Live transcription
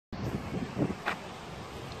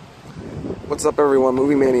What's up, everyone?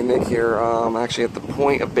 Movie Manny Nick here. I'm actually at the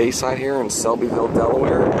point of Bayside here in Selbyville,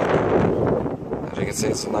 Delaware. As you can see,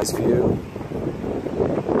 it's a nice view.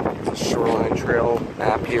 There's a shoreline trail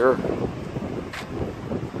map here.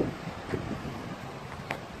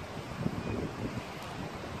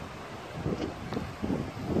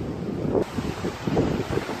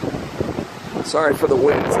 Sorry for the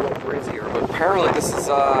wind, it's a little breezy here, but apparently this is,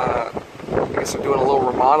 I guess they're doing a little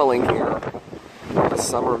remodeling here the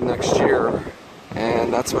summer of next year,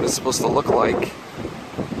 and that's what it's supposed to look like.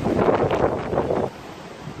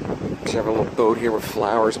 Actually have a little boat here with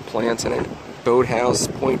flowers and plants in it. Boathouse,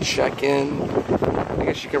 point check-in. I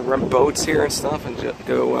guess you can rent boats here and stuff and just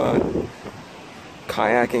go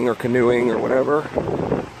kayaking or canoeing or whatever.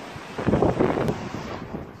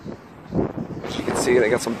 As you can see, they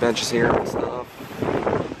got some benches here and stuff.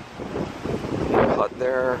 Little hut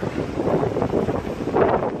there.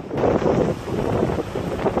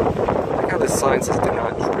 This sign says do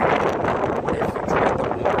not drink. If you drink the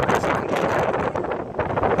water, it's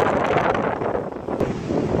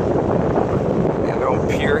yeah, their own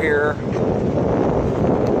pier here.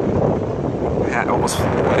 My hat almost flew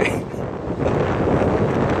away.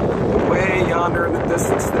 Way yonder in the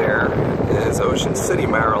distance there is Ocean City,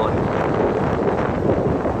 Maryland.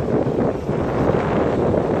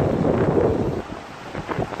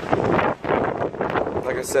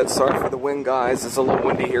 Like I said, sorry for the wind, guys. It's a little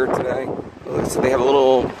windy here today. So they have a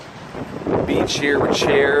little beach here with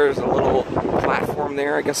chairs, a little platform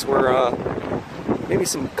there. I guess where maybe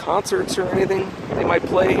some concerts or anything they might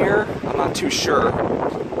play here. I'm not too sure.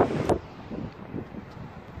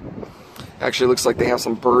 Actually, it looks like they have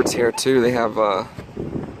some birds here too. They have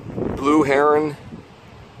blue heron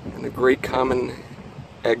and the great common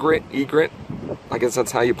egret. I guess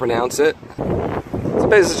that's how you pronounce it. So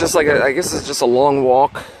basically, it's just like I guess it's just a long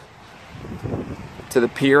walk to the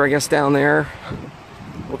pier, I guess, down there.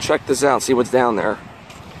 We'll check this out, see what's down there.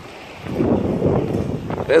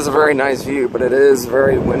 It is a very nice view, but it is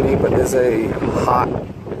very windy, but it is a hot,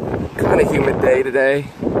 kind of humid day today.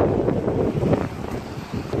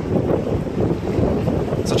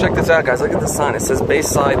 So check this out, guys. Look at the sign. It says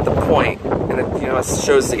Bayside the Point, and it, it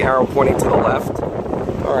shows the arrow pointing to the left.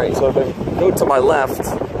 Alright, so if I go to my left,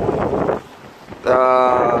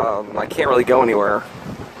 I can't really go anywhere.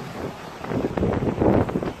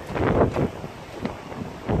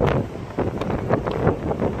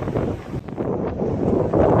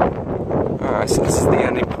 Alright, so this is the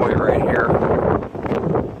ending point right here.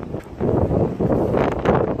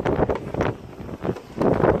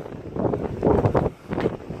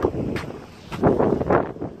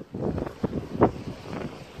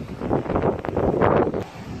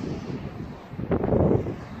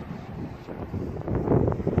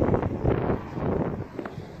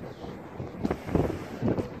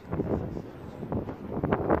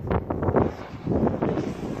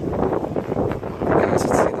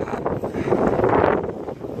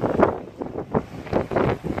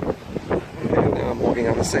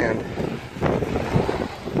 On the sand.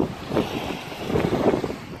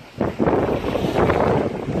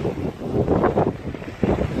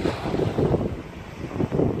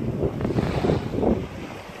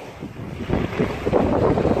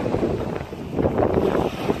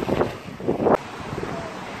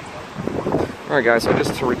 Alright, guys, so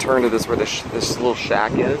just to return to this where this little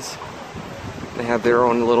shack is, they have their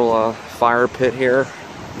own little fire pit here.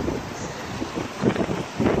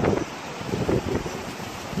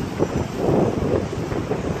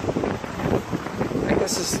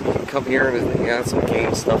 This is, you can come here and they got some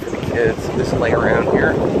game stuff for the kids. Just lay around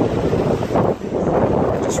here.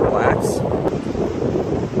 Just relax.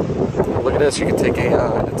 Look at this, you can take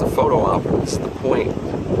it's a photo op. This is the point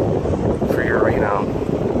for your,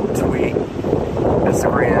 tweet,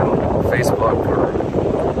 Instagram, Facebook, or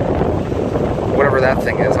whatever that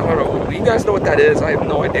thing is. I don't know. You guys know what that is? I have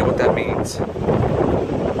no idea what that means.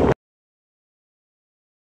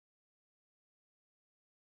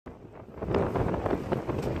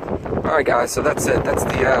 Alright, guys, so that's it. That's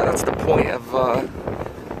the point of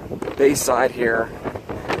Bayside here.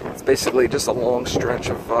 It's basically just a long stretch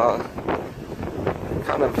of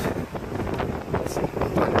kind of,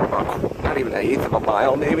 I don't know, about not even an eighth of a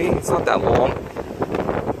mile, maybe. It's not that long.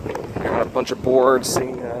 You got a bunch of boards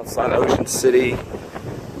sitting outside Ocean City.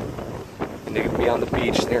 And you can be on the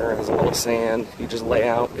beach there. There's a little sand. You just lay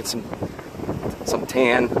out, get some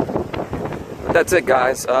tan. But that's it,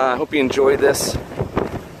 guys. I hope you enjoyed this.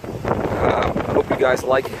 I hope you guys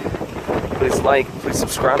like it. Please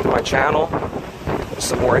subscribe to my channel. There's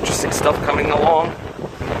some more interesting stuff coming along.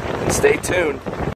 And stay tuned.